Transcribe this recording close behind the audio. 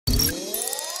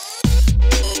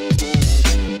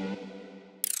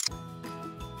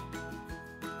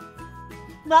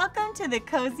Welcome to the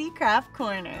Cozy Craft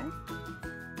Corner.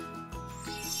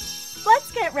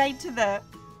 Let's get right to the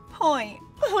point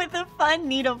with a fun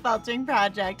needle felting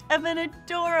project of an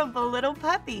adorable little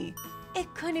puppy. It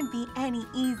couldn't be any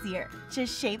easier.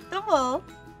 Just shape the wool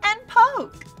and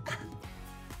poke.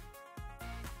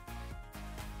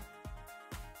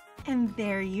 And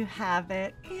there you have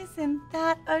it. Isn't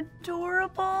that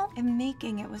adorable? And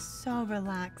making it was so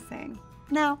relaxing.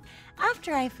 Now,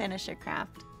 after I finish a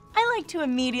craft, I like to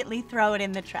immediately throw it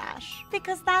in the trash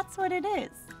because that's what it is,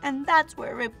 and that's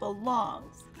where it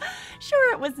belongs.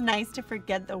 Sure, it was nice to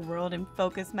forget the world and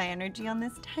focus my energy on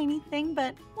this tiny thing,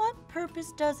 but what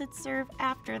purpose does it serve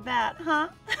after that, huh?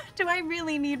 Do I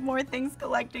really need more things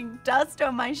collecting dust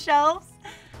on my shelves?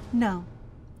 No,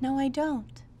 I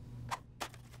don't.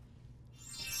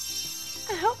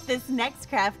 I hope this next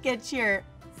craft gets your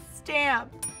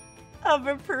stamp of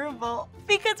approval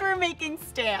because we're making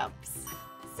stamps.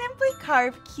 Simply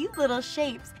carve cute little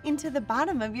shapes into the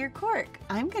bottom of your cork.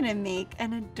 I'm gonna make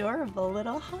an adorable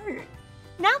little heart.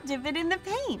 Now dip it in the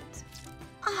paint.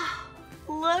 Oh,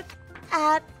 look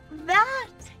at that.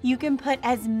 You can put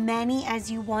as many as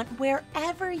you want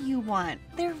wherever you want.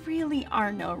 There really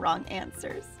are no wrong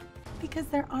answers because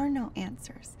there are no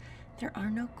answers. There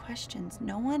are no questions.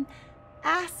 No one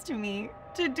asked me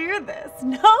to do this.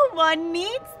 No one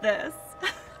needs this.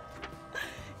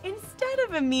 Instead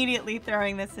of immediately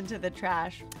throwing this into the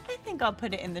trash, I think I'll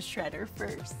put it in the shredder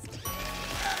first.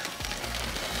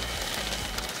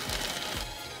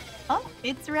 Oh,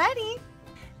 it's ready.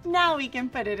 Now we can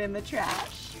put it in the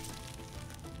trash.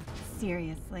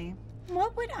 Seriously,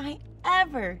 what would I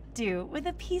ever do with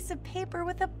a piece of paper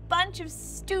with a bunch of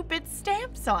stupid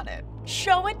stamps on it?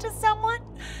 Show it to someone?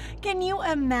 Can you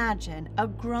imagine a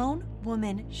grown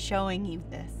woman showing you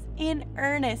this in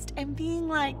earnest and being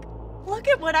like, look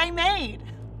at what I made?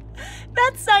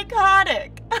 That's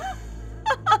psychotic.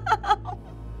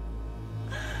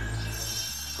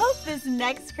 Hope this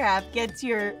next craft gets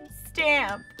your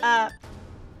stamp. I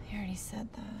already said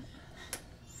that.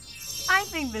 I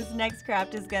think this next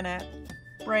craft is gonna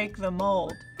break the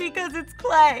mold because it's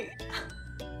clay.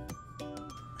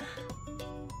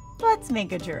 Let's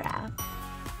make a giraffe.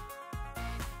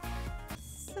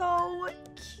 So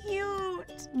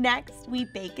cute. Next, we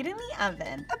bake it in the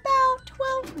oven about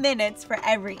 12 minutes for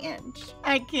every inch.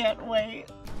 I can't wait.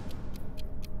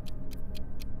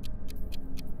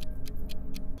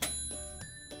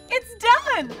 It's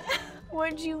done!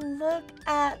 Would you look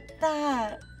at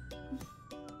that?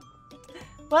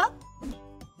 Well,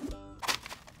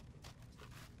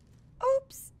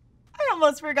 oops, I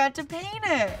almost forgot to paint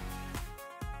it.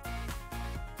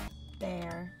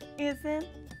 There, isn't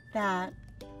that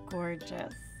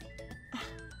gorgeous?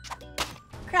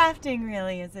 Crafting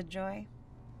really is a joy,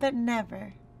 but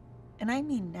never, and I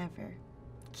mean never,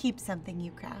 keep something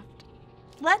you craft.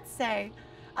 Let's say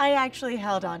I actually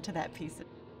held on to that piece of.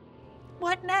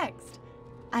 What next?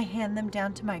 I hand them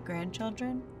down to my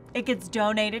grandchildren? It gets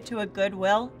donated to a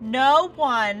Goodwill? No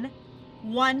one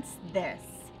wants this.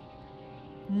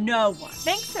 No one.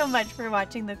 Thanks so much for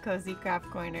watching the Cozy Craft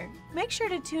Corner. Make sure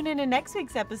to tune in next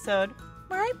week's episode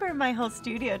where I burn my whole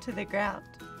studio to the ground.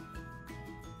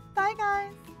 Bye,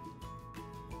 guys.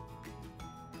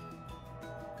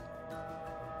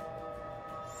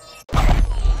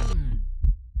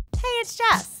 Hey, it's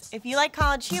Jess. If you like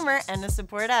college humor and to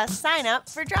support us, sign up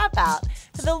for Dropout.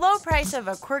 For the low price of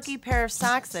a quirky pair of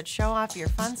socks that show off your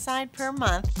fun side per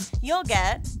month, you'll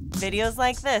get videos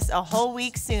like this a whole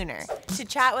week sooner, to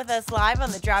chat with us live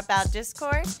on the Dropout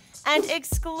Discord, and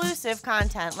exclusive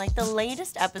content like the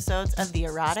latest episodes of the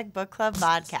Erotic Book Club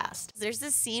podcast. There's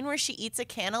this scene where she eats a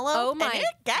cantaloupe, oh my and it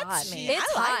gets God, me.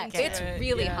 It's I hot. like it. It's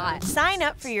really hot. Sign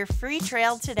up for your free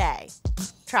trail today.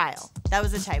 Trial. That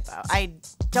was a typo. I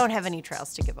don't have any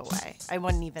trails to give away. I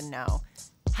wouldn't even know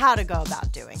how to go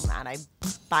about doing that. I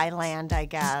buy land, I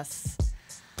guess.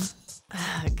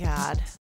 Oh, God.